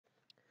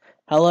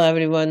Hello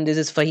everyone, this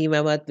is Fahim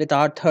Ahmad with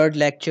our third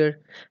lecture,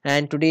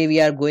 and today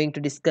we are going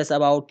to discuss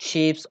about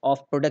shapes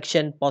of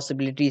production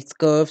possibilities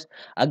curves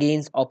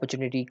against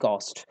opportunity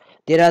cost.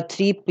 There are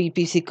three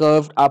PPC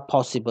curves are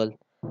possible.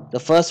 The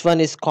first one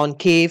is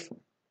concave,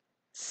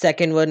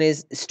 second one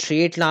is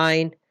straight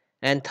line,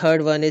 and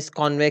third one is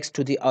convex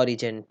to the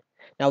origin.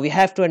 Now we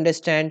have to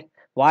understand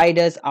why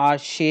does our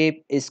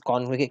shape is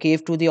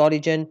concave to the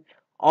origin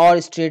or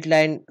straight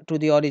line to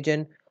the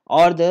origin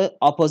or the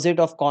opposite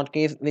of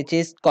concave which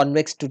is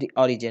convex to the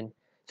origin.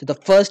 So the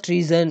first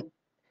reason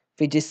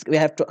which is we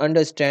have to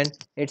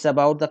understand, it's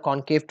about the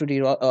concave to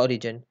the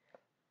origin.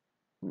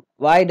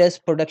 Why does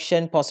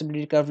production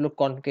possibility curve look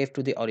concave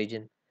to the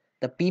origin?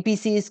 The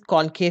PPC is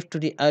concave to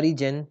the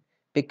origin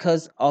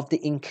because of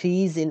the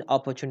increase in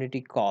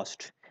opportunity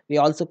cost. We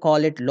also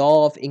call it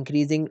law of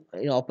increasing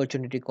in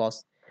opportunity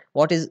cost.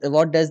 What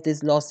does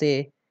this law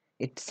say?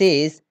 It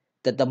says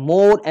that the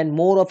more and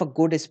more of a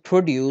good is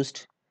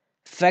produced,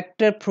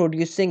 factor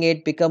producing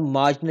it become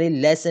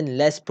marginally less and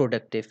less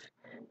productive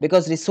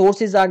because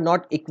resources are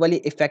not equally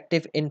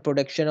effective in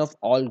production of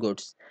all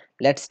goods.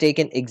 Let's take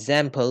an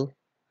example.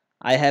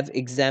 I have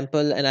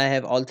example and I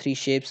have all three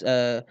shapes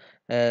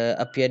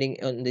appearing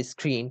on the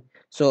screen.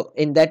 So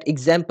in that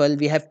example,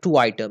 we have two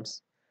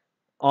items.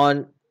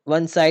 On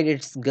one side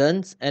it's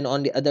guns and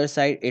on the other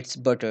side it's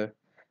butter.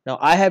 Now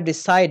I have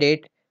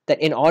decided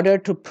that in order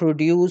to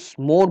produce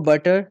more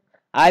butter,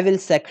 I will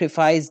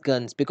sacrifice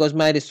guns because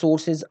my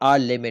resources are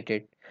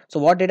limited. So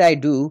what did I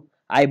do?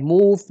 I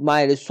moved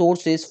my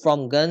resources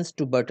from guns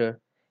to butter.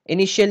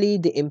 Initially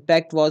the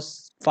impact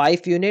was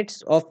 5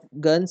 units of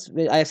guns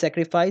which I have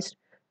sacrificed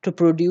to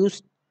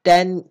produce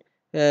 10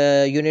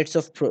 units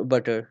of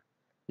butter.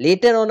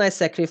 Later on I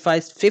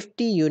sacrificed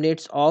 50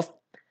 units of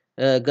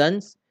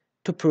guns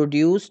to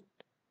produce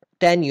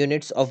 10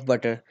 units of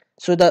butter.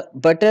 So the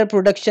butter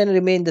production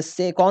remained the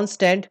same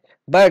constant,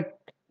 but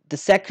the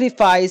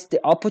sacrifice,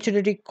 the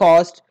opportunity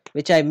cost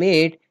which I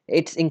made,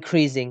 it's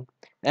increasing.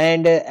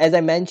 And as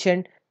I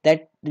mentioned,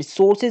 that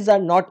resources are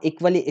not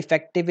equally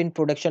effective in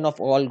production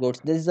of all goods.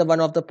 This is one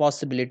of the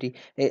possibility.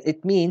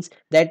 It means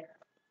that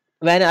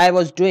when I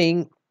was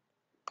doing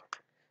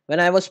when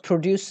I was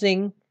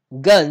producing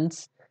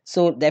guns,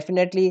 so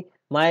definitely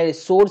my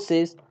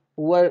resources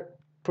were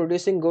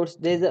producing goods.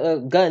 There's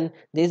a gun,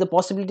 there's a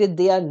possibility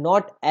they are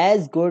not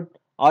as good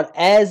or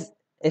as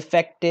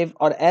effective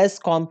or as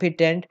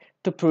competent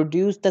to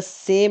produce the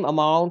same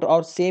amount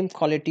or same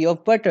quality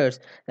of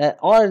butters.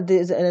 Or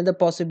there's another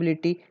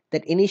possibility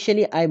that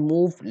initially I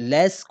move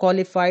less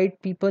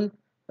qualified people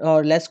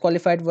or less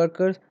qualified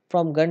workers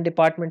from gun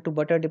department to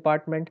butter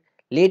department.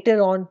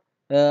 Later on,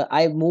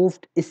 I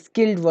moved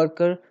skilled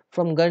worker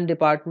from gun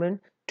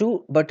department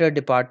to butter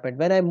department.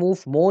 When I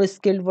move more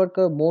skilled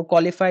worker, more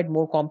qualified,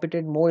 more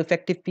competent, more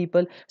effective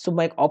people, so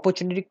my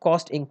opportunity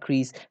cost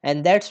increase,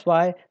 and that's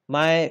why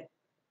my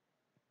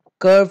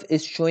curve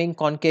is showing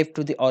concave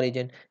to the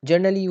origin.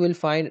 Generally you will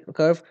find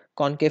curve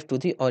concave to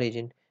the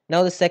origin.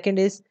 Now the second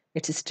is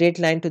it's a straight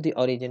line to the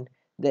origin.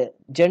 The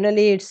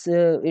generally it's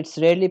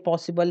rarely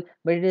possible,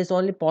 but it is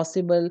only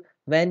possible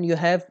when you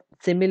have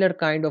similar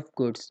kind of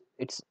goods.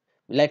 It's,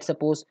 let's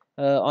suppose,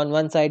 on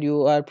one side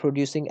you are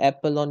producing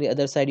apple, on the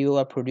other side you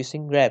are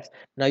producing grapes.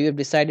 Now you have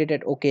decided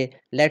that okay,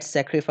 let's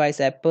sacrifice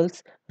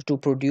apples to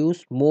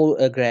produce more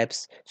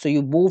grapes, so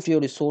you move your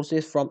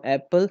resources from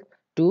apple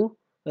to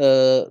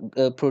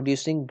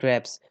producing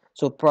grapes.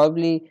 So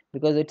probably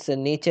because its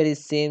nature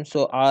is same,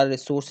 so our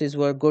resources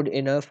were good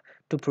enough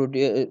to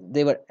produce,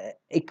 they were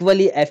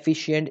equally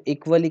efficient,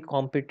 equally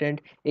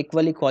competent,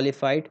 equally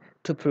qualified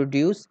to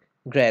produce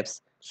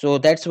grapes. So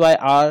that's why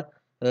our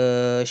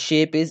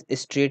shape is a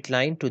straight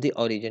line to the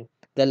origin.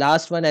 The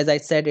last one, as I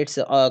said, it's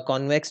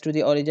convex to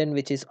the origin,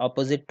 which is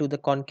opposite to the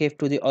concave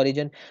to the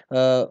origin.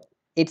 uh,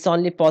 it's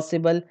only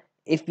possible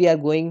if we are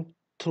going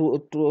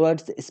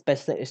towards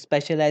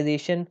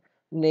specialization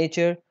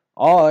nature,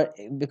 or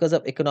because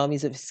of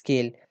economies of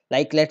scale.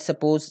 Like let's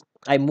suppose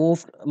I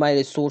moved my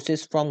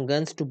resources from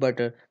guns to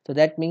butter, so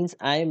that means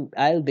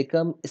I'll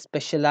become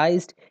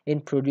specialized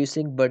in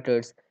producing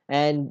butters,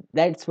 and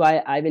that's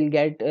why I will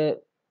get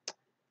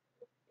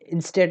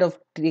instead of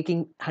taking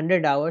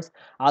 100 hours,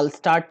 I'll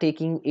start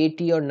taking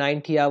 80 or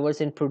 90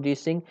 hours in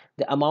producing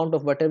the amount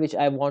of butter which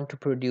I want to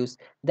produce.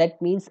 That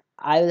means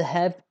I'll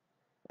have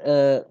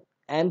uh,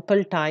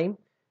 ample time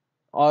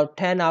or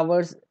 10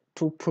 hours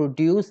to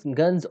produce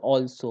guns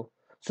also.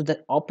 So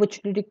the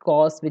opportunity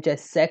cost which I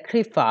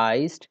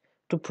sacrificed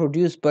to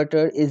produce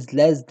butter is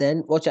less than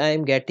what I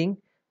am getting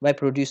by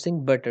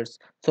producing butters.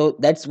 So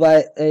that's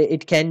why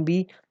it can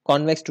be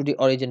convex to the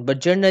origin,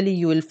 but generally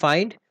you will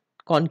find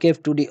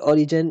concave to the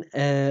origin,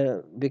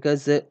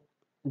 because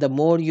the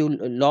more you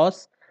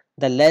lose,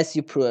 the less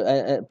you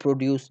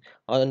produce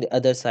on the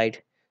other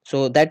side.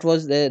 So that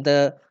was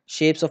the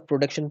shapes of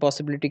production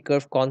possibility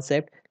curve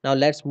concept. Now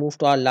let's move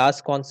to our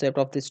last concept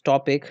of this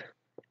topic,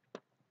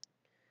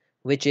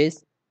 which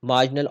is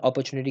marginal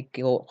opportunity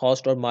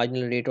cost or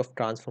marginal rate of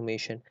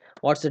transformation.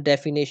 What's the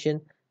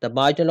definition? The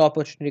marginal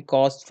opportunity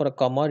cost for a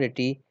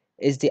commodity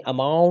is the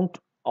amount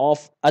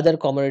of other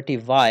commodity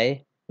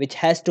Y, which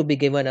has to be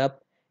given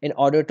up in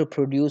order to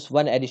produce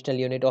one additional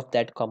unit of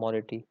that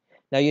commodity.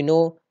 Now you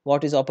know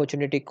what is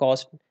opportunity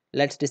cost.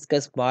 Let's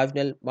discuss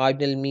marginal.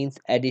 Marginal means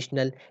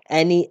additional,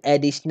 any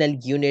additional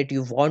unit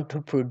you want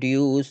to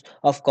produce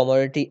of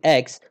commodity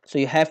X, so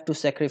you have to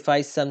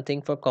sacrifice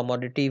something for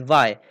commodity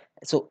Y.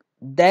 So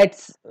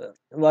that's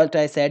what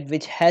I said,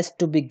 which has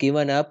to be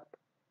given up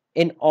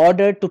in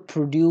order to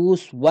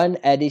produce one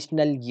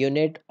additional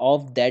unit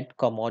of that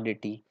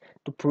commodity.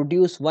 To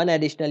produce one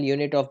additional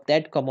unit of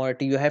that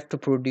commodity, you have to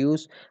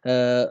produce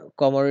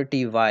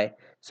commodity Y.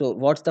 So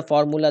what's the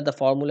formula? The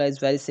formula is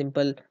very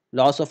simple: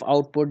 loss of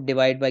output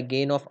divided by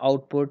gain of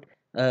output.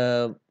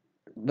 uh,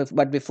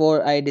 but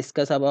before I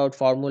discuss about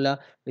formula,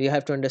 you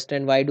have to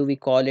understand why do we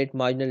call it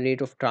marginal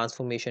rate of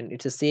transformation.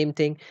 It's the same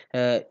thing.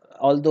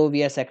 Although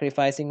we are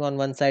sacrificing on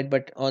one side,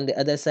 but on the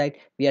other side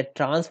we are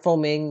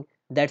transforming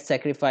that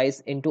sacrifice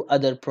into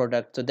other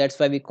product, so that's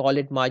why we call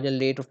it marginal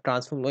rate of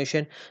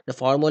transformation. The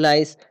formula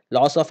is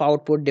loss of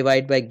output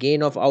divided by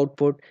gain of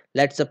output.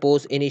 Let's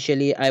suppose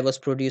initially I was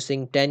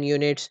producing 10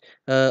 units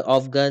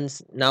of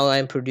guns. Now I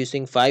am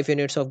producing 5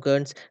 units of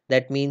guns.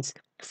 That means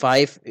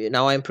 5.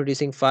 Now I'm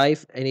producing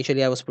 5.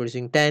 Initially I was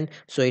producing 10,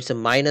 so it's a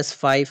minus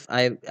 5.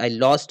 I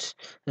lost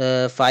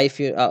 5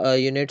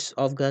 units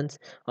of guns.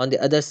 On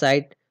the other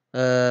side,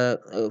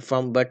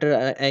 from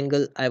butter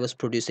angle, I was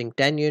producing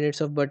 10 units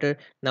of butter.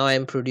 Now I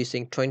am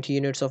producing 20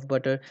 units of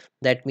butter.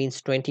 That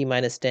means 20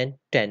 minus 10,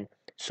 10.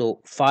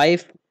 So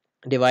 5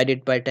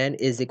 divided by 10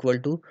 is equal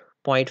to zero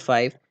point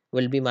 0.5,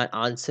 will be my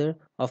answer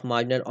of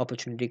marginal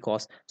opportunity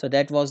cost. So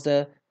that was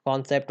the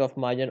concept of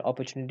marginal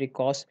opportunity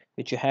cost,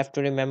 which you have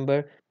to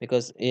remember,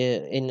 because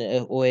in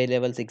OA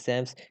levels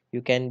exams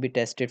you can be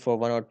tested for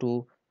 1 or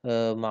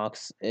 2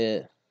 marks.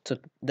 So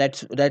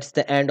that's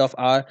the end of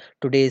our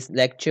today's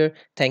lecture.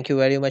 Thank you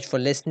very much for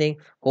listening.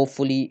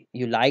 Hopefully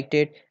you liked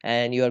it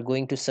and you are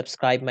going to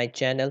subscribe my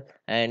channel,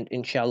 and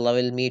inshallah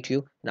we'll meet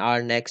you in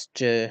our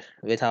next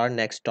with our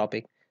next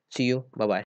topic. See you. Bye bye.